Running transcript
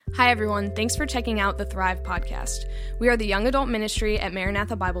Hi, everyone. Thanks for checking out the Thrive podcast. We are the young adult ministry at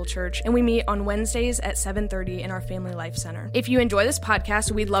Maranatha Bible Church, and we meet on Wednesdays at 7:30 in our Family Life Center. If you enjoy this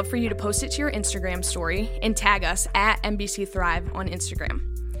podcast, we'd love for you to post it to your Instagram story and tag us at MBC Thrive on Instagram.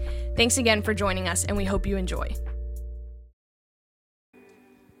 Thanks again for joining us, and we hope you enjoy.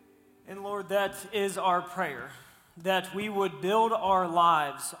 And Lord, that is our prayer, that we would build our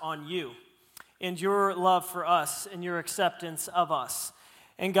lives on you and your love for us and your acceptance of us.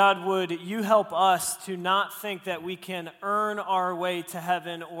 And God, would you help us to not think that we can earn our way to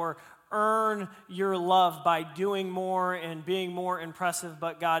heaven or earn your love by doing more and being more impressive,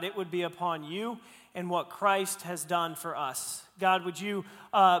 but God, it would be upon you and what Christ has done for us. God, would you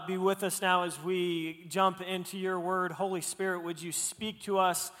be with us now as we jump into your word? Holy Spirit, would you speak to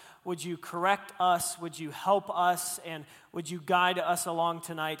us? Would you correct us? Would you help us? And would you guide us along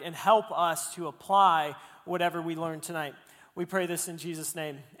tonight and help us to apply whatever we learn tonight? We pray this in Jesus'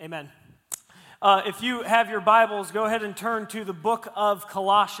 name. Amen. If you have your Bibles, go ahead and turn to the book of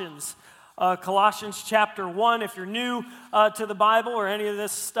Colossians. Colossians chapter 1. If you're new to the Bible or any of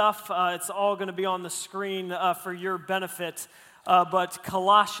this stuff, it's all going to be on the screen for your benefit. But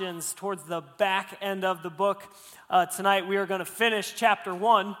Colossians, towards the back end of the book, tonight we are going to finish chapter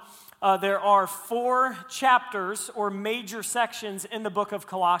 1. There are 4 chapters or major sections in the book of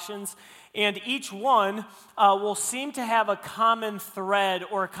Colossians, and each one will seem to have a common thread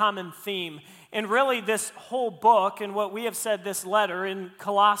or a common theme. And really, this whole book and what we have said, this letter in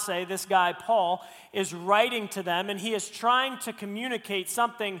Colossae, this guy, Paul, is writing to them, and he is trying to communicate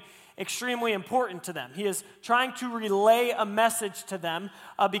something extremely important to them. He is trying to relay a message to them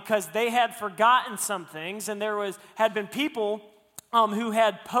because they had forgotten some things, and there had been people who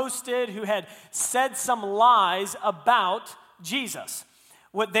had posted, who had said some lies about Jesus.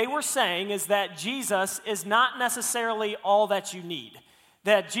 What they were saying is that Jesus is not necessarily all that you need.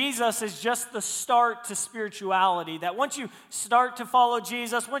 That Jesus is just the start to spirituality. That once you start to follow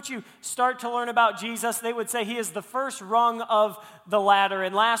Jesus, once you start to learn about Jesus, they would say he is the first rung of the ladder.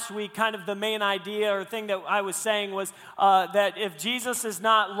 And last week, kind of the main idea or thing that I was saying was that if Jesus is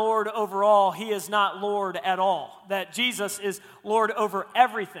not Lord over all, he is not Lord at all. That Jesus is Lord over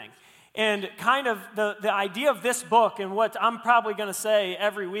everything. And kind of the idea of this book and what I'm probably going to say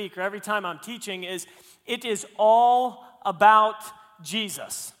every week or every time I'm teaching is it is all about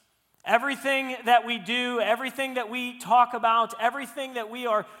Jesus. Everything that we do, everything that we talk about, everything that we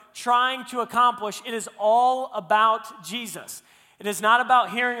are trying to accomplish, it is all about Jesus. It is not about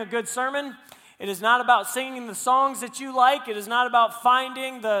hearing a good sermon. It is not about singing the songs that you like. It is not about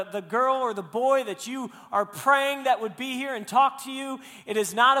finding the girl or the boy that you are praying that would be here and talk to you. It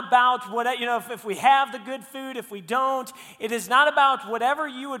is not about if we have the good food, if we don't. It is not about whatever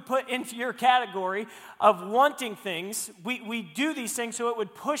you would put into your category of wanting things. We do these things so it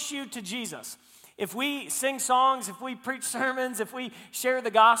would push you to Jesus. If we sing songs, if we preach sermons, if we share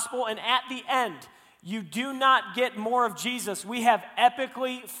the gospel, and at the end, you do not get more of Jesus, we have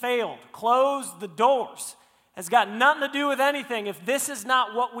epically failed. Close the doors. Has got nothing to do with anything if this is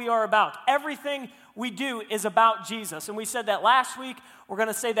not what we are about. Everything we do is about Jesus. And we said that last week. We're going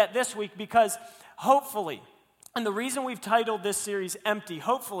to say that this week because hopefully, and the reason we've titled this series Empty,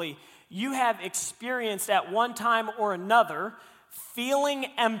 hopefully you have experienced at one time or another feeling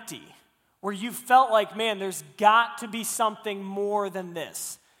empty, where you felt like, man, there's got to be something more than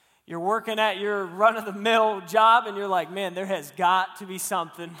this. You're working at your run-of-the-mill job, and you're like, man, there has got to be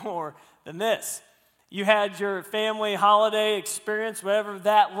something more than this. You had your family holiday experience, whatever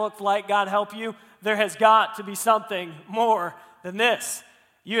that looked like, God help you. There has got to be something more than this.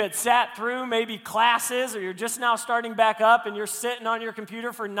 You had sat through maybe classes, or you're just now starting back up, and you're sitting on your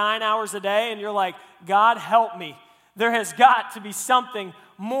computer for 9 hours a day, and you're like, God help me. There has got to be something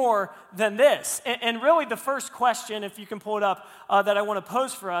more than this. And really the first question, if you can pull it up, that I want to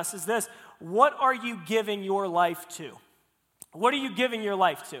pose for us is this: what are you giving your life to? What are you giving your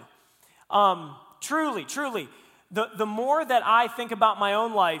life to? Truly, the more that I think about my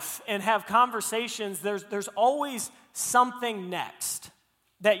own life and have conversations, there's always something next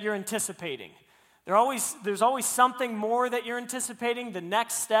that you're anticipating. There's always something more that you're anticipating, the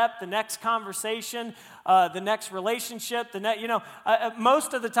next step, the next conversation, the next relationship,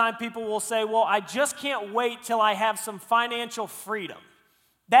 most of the time people will say, well, I just can't wait till I have some financial freedom.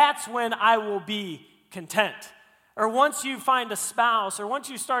 That's when I will be content. Or once you find a spouse, or once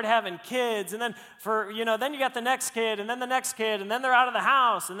you start having kids, and then then you got the next kid, and then the next kid, and then they're out of the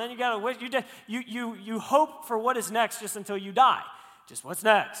house, and then you hope for what is next just until you die. Just what's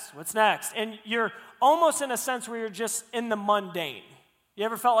next? What's next? And you're almost in a sense where you're just in the mundane. You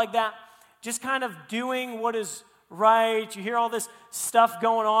ever felt like that? Just kind of doing what is right. You hear all this stuff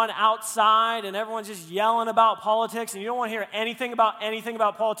going on outside, and everyone's just yelling about politics, and you don't want to hear anything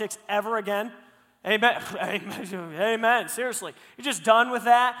about politics ever again. Amen. Amen. Seriously. You're just done with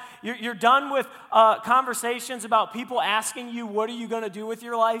that. You're done with conversations about people asking you, what are you going to do with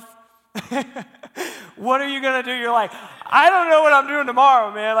your life? What are you going to do? You're like, I don't know what I'm doing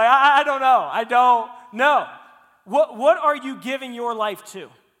tomorrow, man. Like, I don't know. I don't know. What are you giving your life to?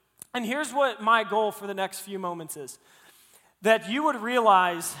 And here's what my goal for the next few moments is. That you would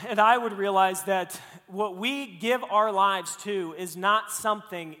realize, and I would realize, that what we give our lives to is not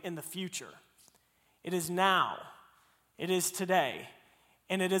something in the future. It is now, it is today,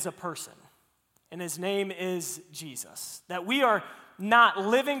 and it is a person. And his name is Jesus. That we are not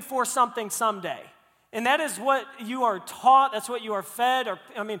living for something someday. And that is what you are taught, that's what you are fed.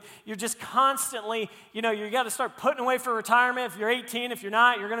 You're just constantly, you got to start putting away for retirement. If you're 18, if you're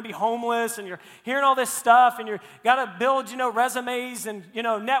not, you're going to be homeless, and you're hearing all this stuff, and you got to build, resumes and,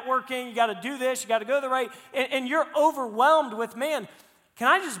 networking. You got to do this, you got to go to the right, and you're overwhelmed with, man, can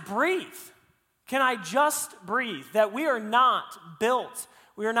I just breathe? Can I just breathe? That we are not built,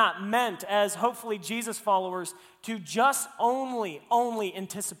 we are not meant as hopefully Jesus followers to just only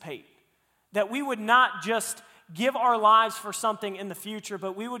anticipate. That we would not just give our lives for something in the future,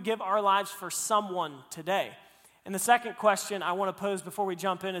 but we would give our lives for someone today. And the second question I want to pose before we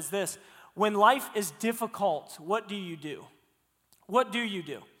jump in is this. When life is difficult, what do you do? What do you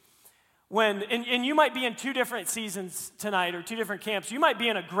do? And you might be in two different seasons tonight or two different camps. You might be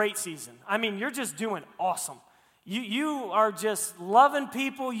in a great season. You're just doing awesome. You are just loving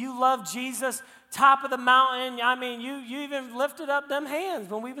people. You love Jesus. Top of the mountain. You even lifted up them hands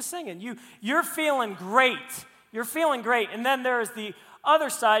when we were singing. You're feeling great. You're feeling great. And then there's the other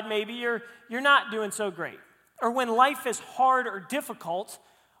side, maybe you're not doing so great. Or when life is hard or difficult,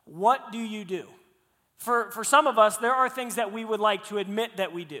 what do you do? For some of us, there are things that we would like to admit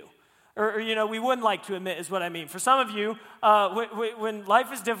that we do. Or we wouldn't like to admit is what I mean. For some of you, when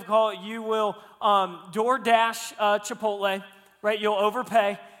life is difficult, you will DoorDash Chipotle, right? You'll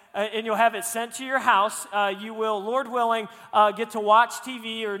overpay, and you'll have it sent to your house. You will, Lord willing, get to watch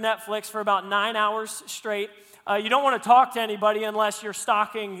TV or Netflix for about 9 hours straight. You don't want to talk to anybody unless you're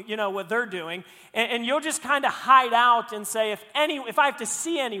stalking, what they're doing. And you'll just kind of hide out and say, if I have to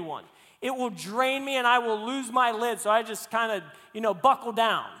see anyone, it will drain me and I will lose my lid. So I just kind of, buckle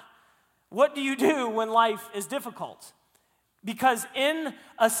down. What do you do when life is difficult? Because and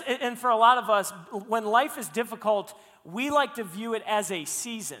for a lot of us, when life is difficult, we like to view it as a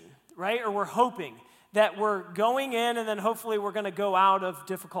season, right? Or we're hoping that we're going in and then hopefully we're going to go out of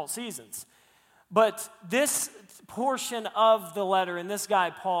difficult seasons. But this portion of the letter, and this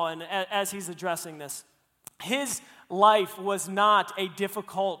guy, Paul, and as he's addressing this, his life was not a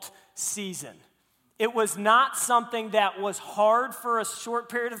difficult season. It was not something that was hard for a short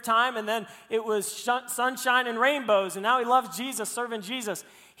period of time, and then it was sunshine and rainbows, and now he loves Jesus, serving Jesus.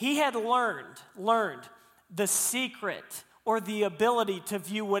 He had learned the secret or the ability to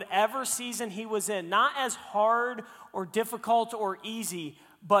view whatever season he was in, not as hard or difficult or easy,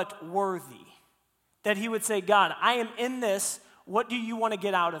 but worthy. That he would say, God, I am in this. What do you want to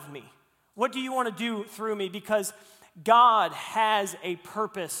get out of me? What do you want to do through me? Because God has a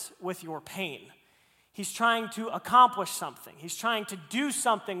purpose with your pain. He's trying to accomplish something. He's trying to do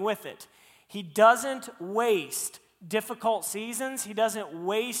something with it. He doesn't waste difficult seasons. He doesn't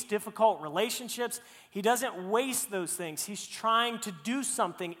waste difficult relationships. He doesn't waste those things. He's trying to do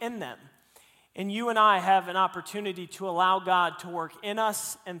something in them. And you and I have an opportunity to allow God to work in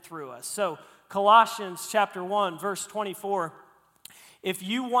us and through us. So Colossians chapter 1, verse 24, if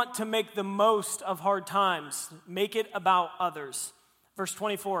you want to make the most of hard times, make it about others. Verse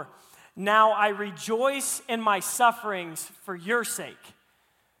 24, now I rejoice in my sufferings for your sake.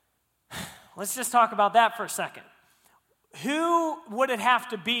 Let's just talk about that for a second. Who would it have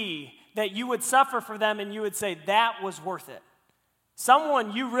to be that you would suffer for them and you would say that was worth it?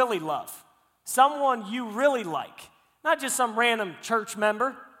 Someone you really love. Someone you really like. Not just some random church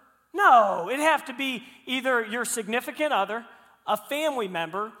member. No, it'd have to be either your significant other, a family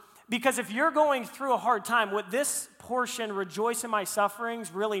member, because if you're going through a hard time, what this portion, rejoice in my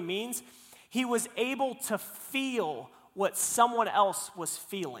sufferings, really means, he was able to feel what someone else was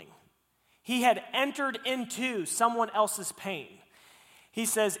feeling. He had entered into someone else's pain. He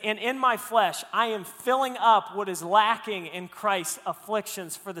says, and in my flesh, I am filling up what is lacking in Christ's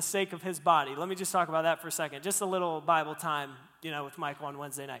afflictions for the sake of his body. Let me just talk about that for a second. Just a little Bible time, with Michael on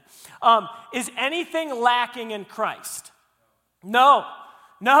Wednesday night. Is anything lacking in Christ? No,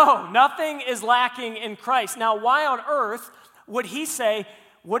 nothing is lacking in Christ. Now, why on earth would he say,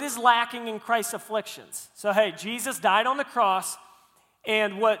 what is lacking in Christ's afflictions? So, hey, Jesus died on the cross,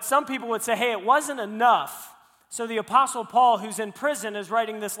 and what some people would say, hey, it wasn't enough. So the Apostle Paul, who's in prison, is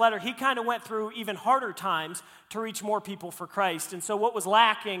writing this letter. He kind of went through even harder times to reach more people for Christ. And so what was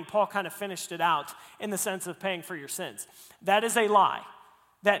lacking, Paul kind of finished it out in the sense of paying for your sins. That is a lie,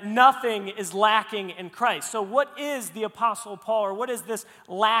 that nothing is lacking in Christ. So what is the Apostle Paul, or what does this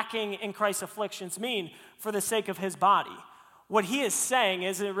lacking in Christ's afflictions mean for the sake of his body? What he is saying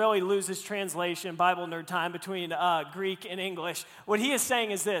is, it really loses translation, Bible nerd time, between Greek and English. What he is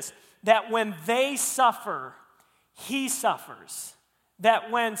saying is this, that when they suffer, he suffers.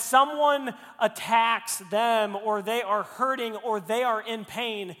 That when someone attacks them, or they are hurting, or they are in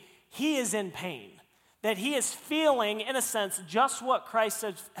pain, he is in pain. That he is feeling, in a sense, just what Christ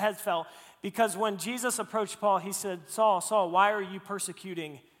has felt. Because when Jesus approached Paul, he said, Saul, Saul, why are you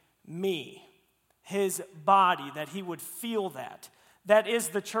persecuting me? His body, that he would feel that. That is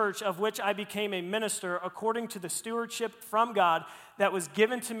the church of which I became a minister according to the stewardship from God that was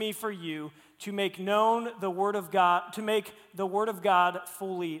given to me for you, to make known the word of God, to make the word of God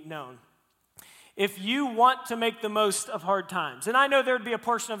fully known. If you want to make the most of hard times, and I know there'd be a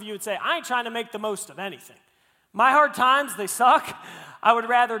portion of you who would say, I ain't trying to make the most of anything. My hard times, they suck. I would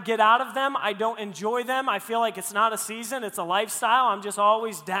rather get out of them. I don't enjoy them. I feel like it's not a season, it's a lifestyle. I'm just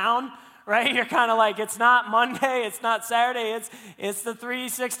always down, right? You're kind of like, it's not Monday, it's not Saturday, it's the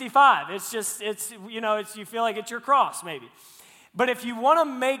 365. You feel like it's your cross maybe. But if you want to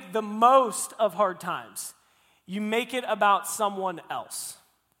make the most of hard times, you make it about someone else.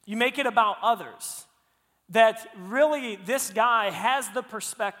 You make it about others. That really this guy has the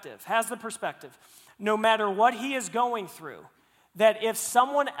perspective, no matter what he is going through, that if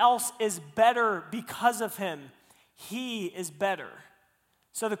someone else is better because of him, he is better.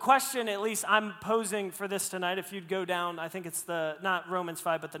 So the question, at least I'm posing for this tonight, if you'd go down, I think it's not Romans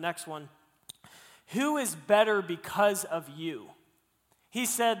 5, but the next one. Who is better because of you? He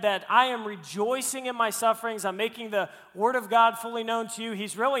said that I am rejoicing in my sufferings. I'm making the word of God fully known to you.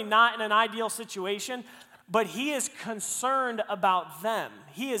 He's really not in an ideal situation, but he is concerned about them.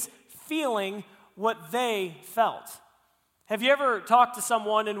 He is feeling what they felt. Have you ever talked to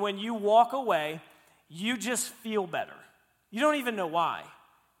someone and when you walk away, you just feel better? You don't even know why.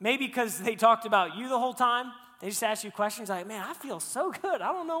 Maybe because they talked about you the whole time. They just ask you questions like, man, I feel so good.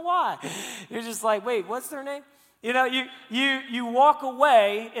 I don't know why. You're just like, wait, what's their name? You know, you walk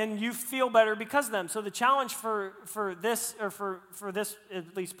away and you feel better because of them. So the challenge for this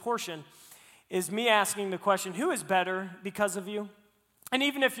at least portion is me asking the question, who is better because of you? And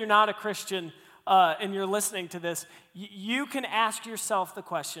even if you're not a Christian and you're listening to this, you can ask yourself the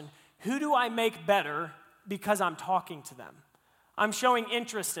question, who do I make better because I'm talking to them? I'm showing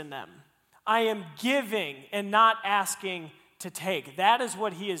interest in them. I am giving and not asking to take. That is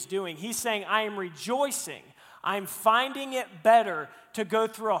what he is doing. He's saying, I am rejoicing. I'm finding it better to go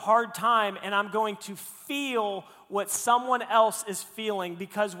through a hard time, and I'm going to feel what someone else is feeling,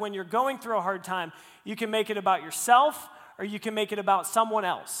 because when you're going through a hard time, you can make it about yourself or you can make it about someone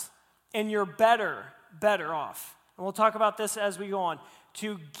else, and you're better off. And we'll talk about this as we go on,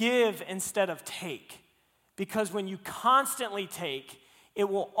 to give instead of take, because when you constantly take, it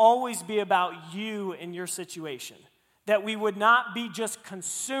will always be about you and your situation, that we would not be just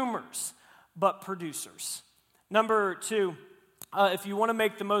consumers, but producers. Number 2, if you want to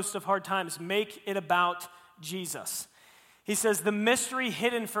make the most of hard times, make it about Jesus. He says, the mystery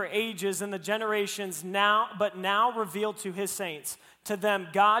hidden for ages and the generations now revealed to his saints. To them,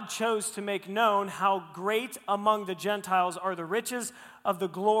 God chose to make known how great among the Gentiles are the riches of the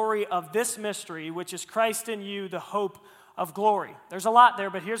glory of this mystery, which is Christ in you, the hope of glory. There's a lot there,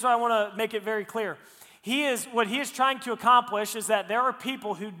 but here's what I want to make it very clear. What he is trying to accomplish is that there are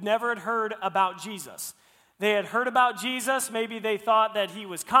people who never had heard about Jesus. They had heard about Jesus. Maybe they thought that he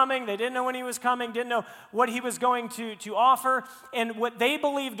was coming. They didn't know when he was coming, didn't know what he was going to offer. And what they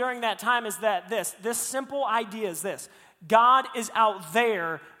believed during that time is that this simple idea is this: God is out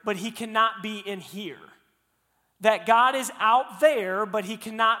there, but he cannot be in here. That God is out there, but he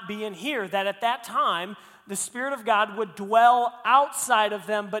cannot be in here. That at that time, the Spirit of God would dwell outside of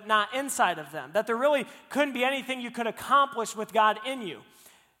them, but not inside of them. That there really couldn't be anything you could accomplish with God in you.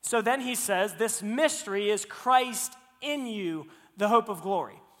 So then he says, this mystery is Christ in you, the hope of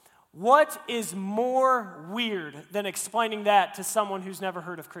glory. What is more weird than explaining that to someone who's never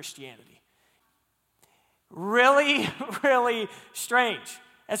heard of Christianity? Really, really strange.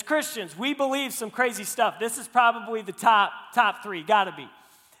 As Christians, we believe some crazy stuff. This is probably the top 3, gotta be.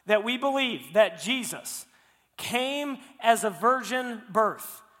 That we believe that Jesus came as a virgin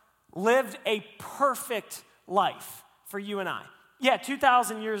birth, lived a perfect life for you and I. Yeah,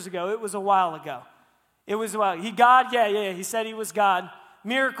 2,000 years ago. It was a while ago. It was a while. He God? Yeah. He said he was God.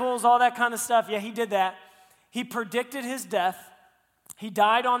 Miracles, all that kind of stuff. Yeah, he did that. He predicted his death. He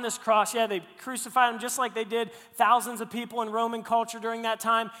died on this cross. Yeah, they crucified him just like they did thousands of people in Roman culture during that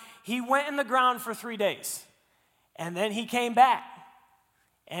time. He went in the ground for 3 days. And then he came back.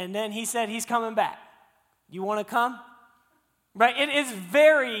 And then he said he's coming back. You want to come? Right? It is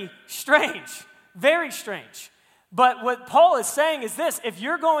very strange. Very strange. But what Paul is saying is this: if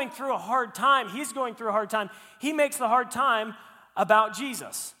you're going through a hard time, he's going through a hard time. He makes the hard time about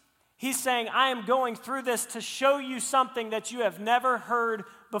Jesus. He's saying, I am going through this to show you something that you have never heard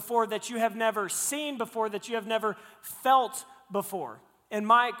before, that you have never seen before, that you have never felt before. And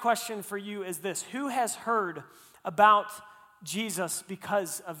my question for you is this: who has heard about Jesus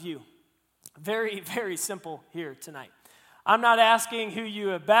because of you? Very, very simple here tonight. I'm not asking who you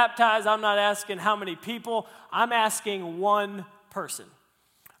have baptized. I'm not asking how many people. I'm asking one person.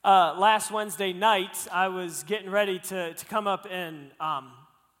 Last Wednesday night, I was getting ready to come up and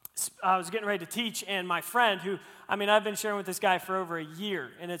I was getting ready to teach, and my friend I've been sharing with this guy for over a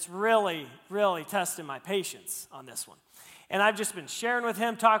year, and it's really, really testing my patience on this one. And I've just been sharing with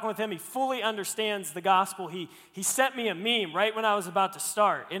him, talking with him. He fully understands the gospel. He sent me a meme right when I was about to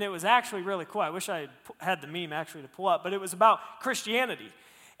start, and it was actually really cool. I wish I had the meme actually to pull up, but it was about Christianity.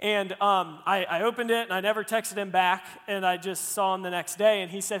 And I opened it, and I never texted him back, and I just saw him the next day, and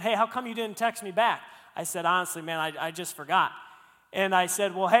he said, hey, how come you didn't text me back? I said, honestly, man, I just forgot. And I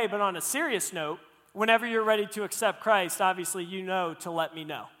said, well, hey, but on a serious note, whenever you're ready to accept Christ, obviously you know to let me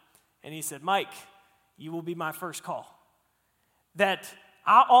know. And he said, Mike, you will be my first call.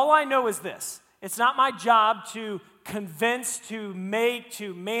 All I know is this: it's not my job to convince, to make,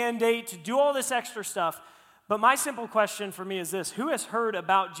 to mandate, to do all this extra stuff. But my simple question for me is this: who has heard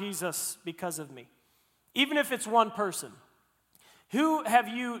about Jesus because of me? Even if it's one person. Who have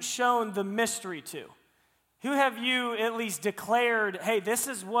you shown the mystery to? Who have you at least declared, hey, this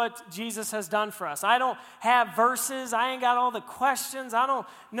is what Jesus has done for us? I don't have verses. I ain't got all the questions. I don't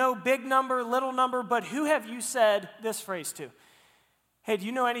know big number, little number. But who have you said this phrase to? Hey, do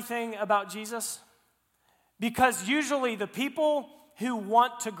you know anything about Jesus? Because usually the people who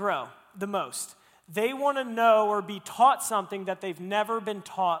want to grow the most, they want to know or be taught something that they've never been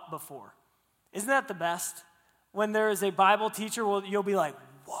taught before. Isn't that the best? When there is a Bible teacher, you'll be like,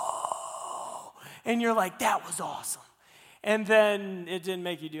 whoa. And you're like, that was awesome. And then it didn't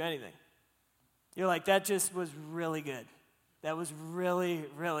make you do anything. You're like, that just was really good. That was really,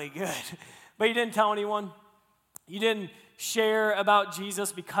 really good. But you didn't tell anyone. You didn't share about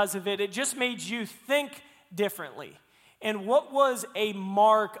Jesus because of it. It just made you think differently. And what was a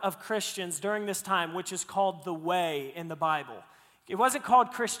mark of Christians during this time, which is called the way in the Bible? It wasn't called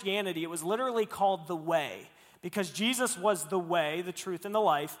Christianity. It was literally called the way, because Jesus was the way, the truth, and the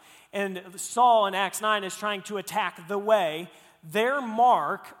life. And Saul in Acts 9 is trying to attack the way. Their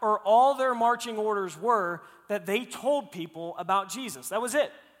mark, or all their marching orders, were that they told people about Jesus. That was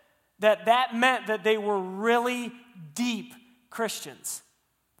it. That meant that they were really deep Christians.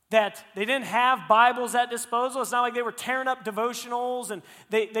 That they didn't have Bibles at disposal. It's not like they were tearing up devotionals. And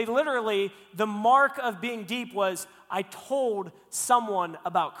they literally, the mark of being deep was, I told someone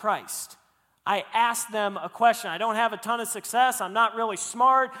about Christ. I asked them a question. I don't have a ton of success. I'm not really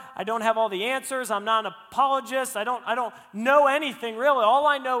smart. I don't have all the answers. I'm not an apologist. I don't know anything really. All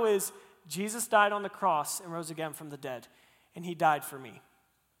I know is Jesus died on the cross and rose again from the dead. And he died for me.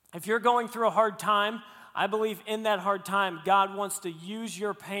 If you're going through a hard time, I believe in that hard time, God wants to use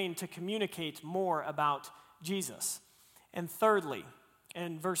your pain to communicate more about Jesus. And thirdly,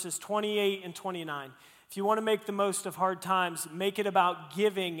 in verses 28 and 29, if you want to make the most of hard times, make it about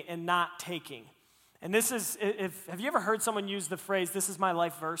giving and not taking. And this is, have you ever heard someone use the phrase, this is my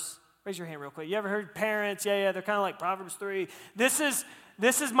life verse? Raise your hand real quick. You ever heard parents? Yeah, they're kind of like Proverbs 3. This is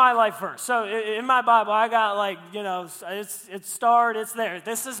my life verse. So in my Bible, I got it's starred, it's there.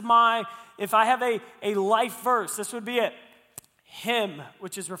 This is if I have a life verse, this would be it. Him,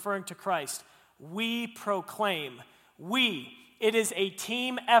 which is referring to Christ. We proclaim. It is a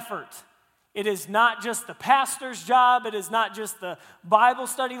team effort. It is not just the pastor's job. It is not just the Bible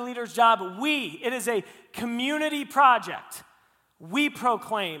study leader's job. It is a community project. We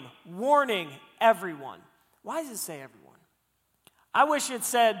proclaim, warning everyone. Why does it say everyone? I wish it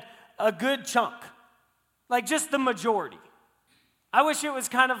said a good chunk, like just the majority. I wish it was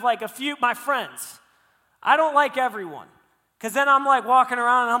kind of like a few, my friends. I don't like everyone, because then I'm like walking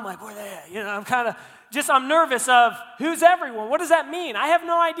around and I'm like, where they at? I'm nervous of who's everyone? What does that mean? I have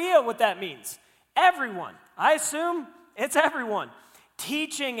no idea what that means. Everyone. I assume it's everyone.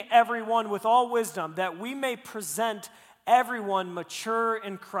 Teaching everyone with all wisdom that we may present everyone mature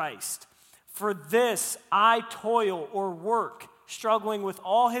in Christ. For this I toil or work, struggling with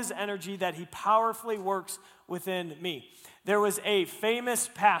all his energy that he powerfully works within me. There was a famous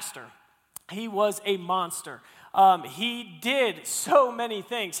pastor. He was a monster. He did so many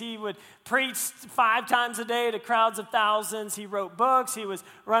things. He would preach 5 times a day to crowds of thousands. He wrote books. He was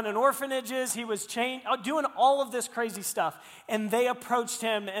running orphanages. He was doing all of this crazy stuff. And they approached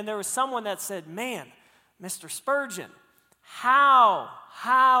him, and there was someone that said, "Man, Mr. Spurgeon,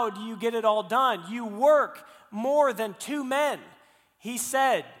 how do you get it all done? You work more than 2 men." He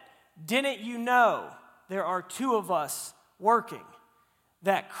said, "Didn't you know there are 2 of us working?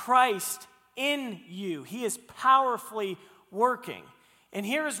 That Christ in you, he is powerfully working." And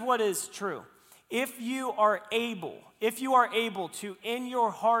here's what is true. If you are able to, in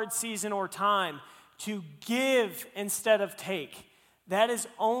your hard season or time, to give instead of take, that is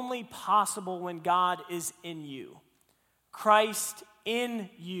only possible when God is in you. Christ in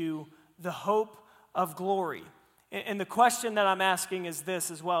you, the hope of glory. And the question that I'm asking is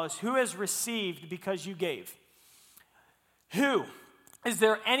this as well, is who has received because you gave? Who? Is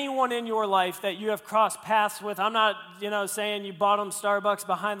there anyone in your life that you have crossed paths with? I'm not, saying you bought them Starbucks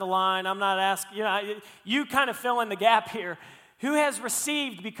behind the line. I'm not asking, you kind of fill in the gap here. Who has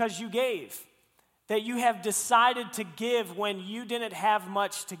received because you gave? That you have decided to give when you didn't have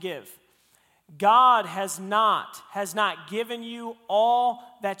much to give. God has not given you all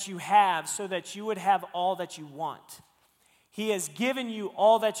that you have so that you would have all that you want. He has given you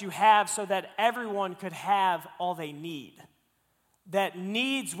all that you have so that everyone could have all they need. That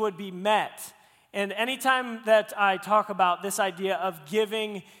needs would be met. And anytime that I talk about this idea of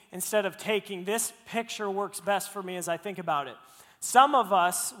giving instead of taking, this picture works best for me as I think about it. Some of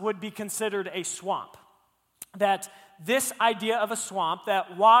us would be considered a swamp. That this idea of a swamp,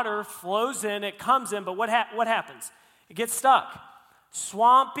 that water flows in, it comes in, but what happens? It gets stuck.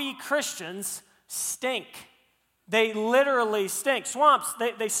 Swampy Christians stink. They literally stink. Swamps,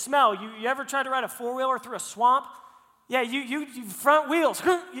 they smell. You ever try to ride a 4-wheeler through a swamp? Yeah, you front wheels,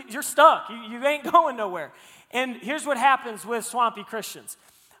 you're stuck. You ain't going nowhere. And here's what happens with swampy Christians.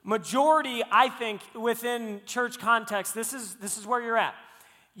 Majority, I think, within church context, this is where you're at.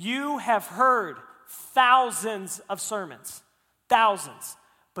 You have heard thousands of sermons, thousands,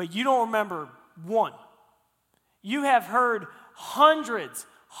 but you don't remember one. You have heard hundreds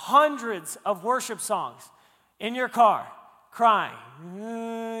of worship songs in your car, crying.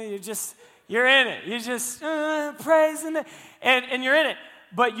 You're in it. You're just praising it. And you're in it.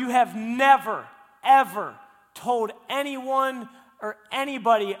 But you have never, ever told anyone or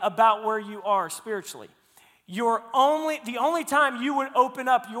anybody about where you are spiritually. The only time you would open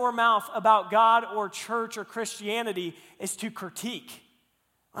up your mouth about God or church or Christianity is to critique.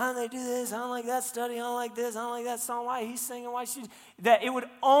 Why don't they do this? I don't like that study. I don't like this. I don't like that song. Why he's singing? Why she's... That it would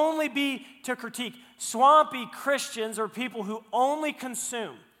only be to critique. Swampy Christians are people who only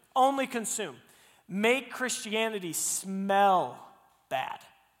consume, make Christianity smell bad.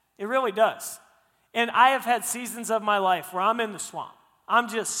 It really does. And I have had seasons of my life where I'm in the swamp. I'm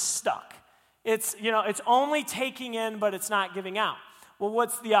just stuck. It's only taking in, but it's not giving out. Well,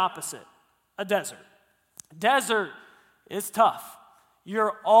 what's the opposite? A desert. Desert is tough.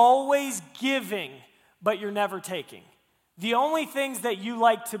 You're always giving, but you're never taking. The only things that you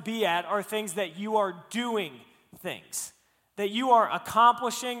like to be at are things that you are doing things, that you are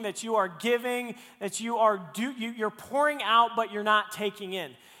accomplishing, that you are giving, that you're pouring out, but you're not taking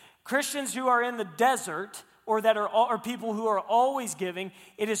in. Christians who are in the desert, or that are people who are always giving,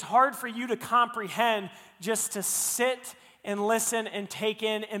 it is hard for you to comprehend just to sit and listen and take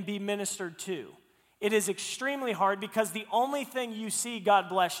in and be ministered to. It is extremely hard because the only thing you see, God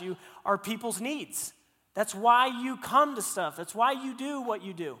bless you, are people's needs. That's why you come to stuff. That's why you do what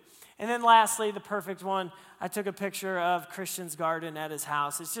you do. And then lastly, the perfect one, I took a picture of Christian's garden at his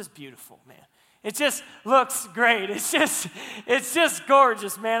house. It's just beautiful, man. It just looks great. It's just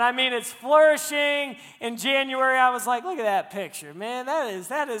gorgeous, man. I mean, it's flourishing. In January, I was like, look at that picture, man.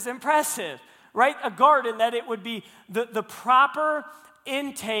 That is impressive, right? A garden that it would be the proper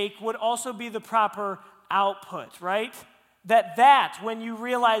intake would also be the proper output, right? That when you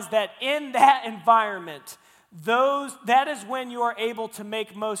realize that in that environment, that is when you are able to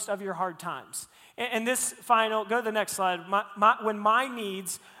make most of your hard times. And this final, go to the next slide. When my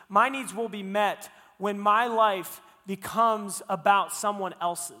needs will be met when my life becomes about someone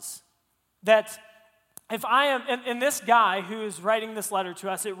else's. That if I am, and this guy who is writing this letter to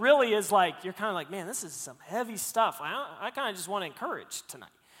us, it really is like, you're kind of like, man, this is some heavy stuff. I kind of just want to encourage tonight.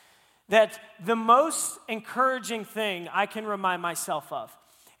 That the most encouraging thing I can remind myself of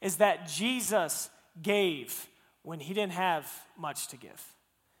is that Jesus gave when he didn't have much to give.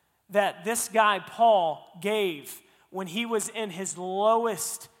 That this guy, Paul, gave when he was in his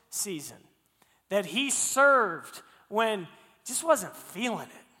lowest season. That he served when he just wasn't feeling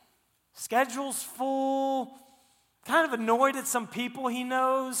it. Schedule's full, kind of annoyed at some people he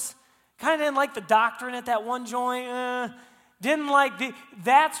knows, kind of didn't like the doctrine at that one joint, didn't like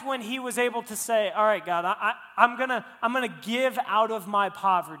that's when he was able to say, all right, God, I'm gonna give out of my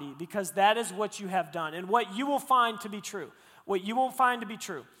poverty because that is what you have done. And what you will find to be true,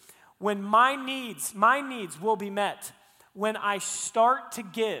 when my needs will be met, when I start to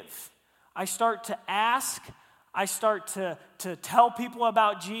give, I start to ask, I start to tell people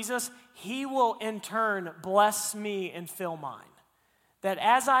about Jesus, he will in turn bless me and fill mine. That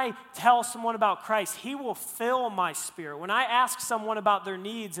as I tell someone about Christ, he will fill my spirit. When I ask someone about their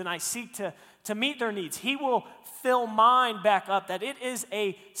needs and I seek to meet their needs, he will fill mine back up. That it is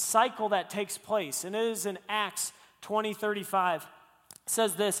a cycle that takes place. And it is in Acts 20:35. It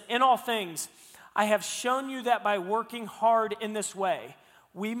says this, in all things, I have shown you that by working hard in this way,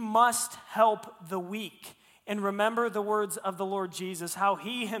 we must help the weak. And remember the words of the Lord Jesus, how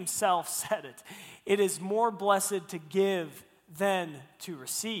he himself said it. It is more blessed to give than to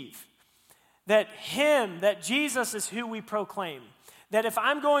receive. That Jesus is who we proclaim. That if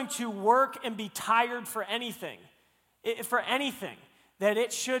I'm going to work and be tired for anything, that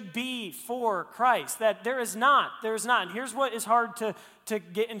it should be for Christ. That there is not. And here's what is hard to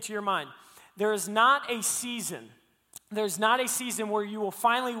get into your mind. There's not a season where you will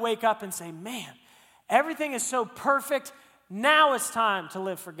finally wake up and say, man, everything is so perfect. Now it's time to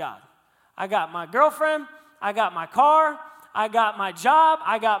live for God. I got my girlfriend. I got my car. I got my job.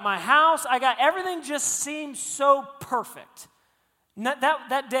 I got my house. Everything just seems so perfect.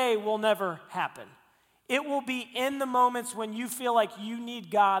 That day will never happen. It will be in the moments when you feel like you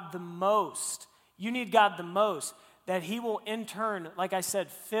need God the most. That he will in turn, like I said,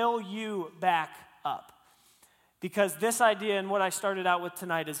 fill you back up. Because this idea and what I started out with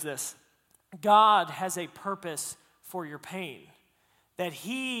tonight is this. God has a purpose for your pain. That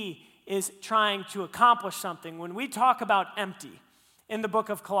he is trying to accomplish something. When we talk about empty in the book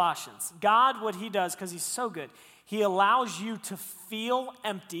of Colossians, God, what he does, because he's so good, he allows you to feel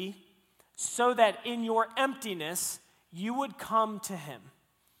empty so that in your emptiness, you would come to him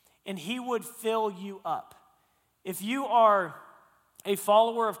and he would fill you up. If you are a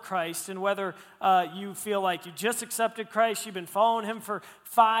follower of Christ, and whether you feel like you just accepted Christ, you've been following him for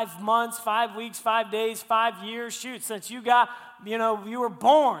 5 months, 5 weeks, 5 days, 5 years, since you got, you were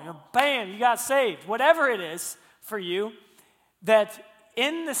born, bam, you got saved, whatever it is for you, that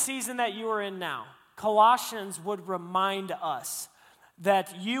in the season that you are in now, Colossians would remind us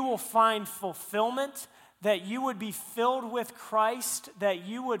that you will find fulfillment, that you would be filled with Christ, that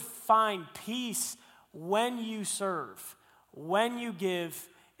you would find peace when you serve, when you give,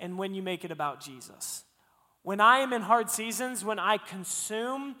 and when you make it about Jesus. When I am in hard seasons, when I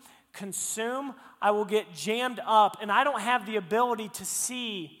consume, I will get jammed up, and I don't have the ability to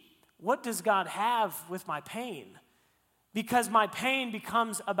see what does God have with my pain, because my pain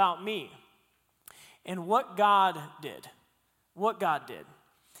becomes about me. And what God did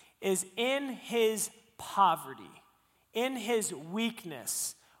is in his poverty, in his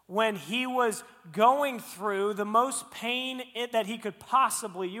weakness, when he was going through the most pain that he could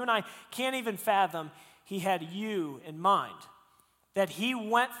possibly, you and I can't even fathom, he had you in mind. That he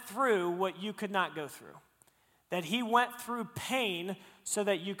went through what you could not go through. That he went through pain so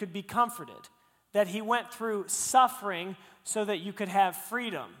that you could be comforted. That he went through suffering so that you could have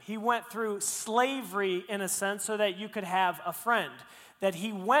freedom. He went through slavery, in a sense, so that you could have a friend. That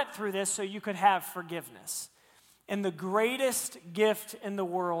he went through this so you could have forgiveness. And the greatest gift in the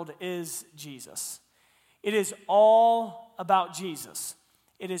world is Jesus. It is all about Jesus.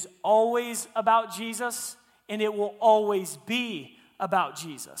 It is always about Jesus, and it will always be about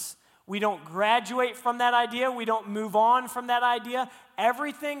Jesus. We don't graduate from that idea. We don't move on from that idea.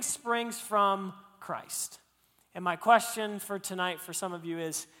 Everything springs from Christ. And my question for tonight for some of you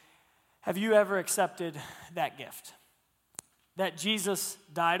is, have you ever accepted that gift? That Jesus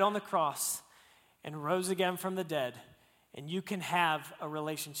died on the cross and rose again from the dead, and you can have a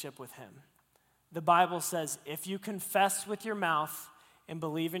relationship with him. The Bible says, if you confess with your mouth and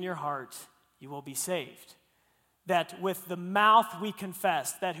believe in your heart, you will be saved. That with the mouth we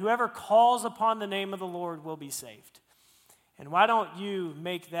confess, that whoever calls upon the name of the Lord will be saved. And why don't you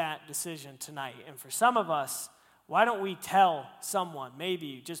make that decision tonight? And for some of us, why don't we tell someone,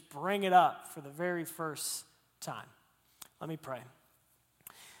 maybe just bring it up for the very first time? Let me pray.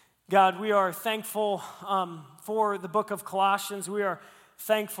 God, we are thankful for the book of Colossians. We are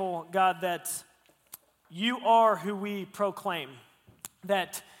thankful, God, that you are who we proclaim,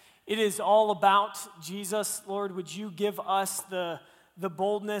 that it is all about Jesus. Lord, would you give us the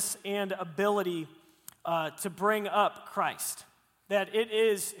boldness and ability to bring up Christ, that it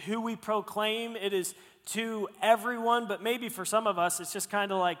is who we proclaim, it is to everyone, but maybe for some of us, it's just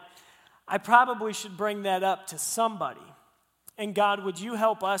kind of like, I probably should bring that up to somebody. And God, would you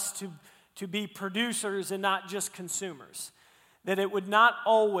help us to be producers and not just consumers, that it would not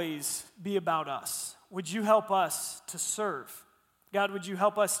always be about us. Would you help us to serve? God, would you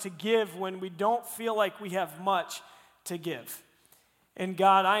help us to give when we don't feel like we have much to give? And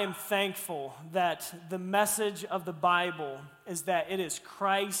God, I am thankful that the message of the Bible is that it is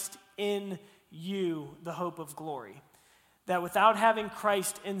Christ in you, the hope of glory. That without having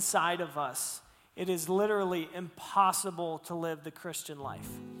Christ inside of us, it is literally impossible to live the Christian life.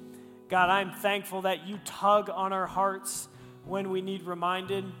 God, I'm thankful that you tug on our hearts when we need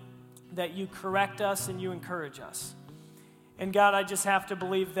reminded, that you correct us and you encourage us. And God, I just have to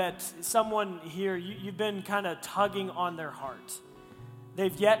believe that someone here, you've been kind of tugging on their heart.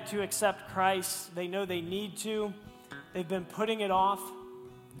 They've yet to accept Christ. They know they need to. They've been putting it off.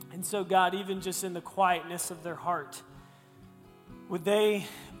 And so, God, even just in the quietness of their heart, would they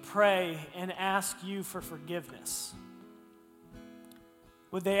pray and ask you for forgiveness?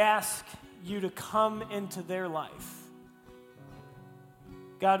 Would they ask you to come into their life?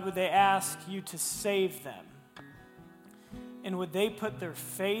 God, would they ask you to save them? And would they put their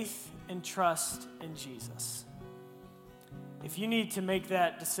faith and trust in Jesus? If you need to make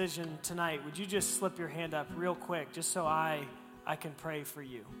that decision tonight, would you just slip your hand up real quick just so I can pray for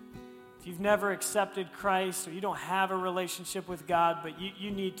you? If you've never accepted Christ or you don't have a relationship with God, but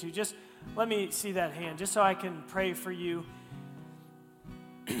you need to, just let me see that hand just so I can pray for you.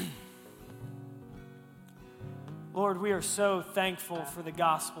 Lord, we are so thankful for the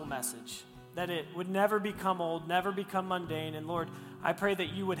gospel message, that it would never become old, never become mundane. And Lord, I pray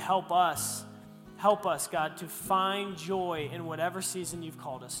that you would help us, God, to find joy in whatever season you've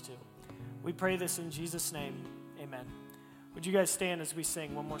called us to. We pray this in Jesus' name, amen. Would you guys stand as we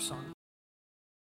sing one more song?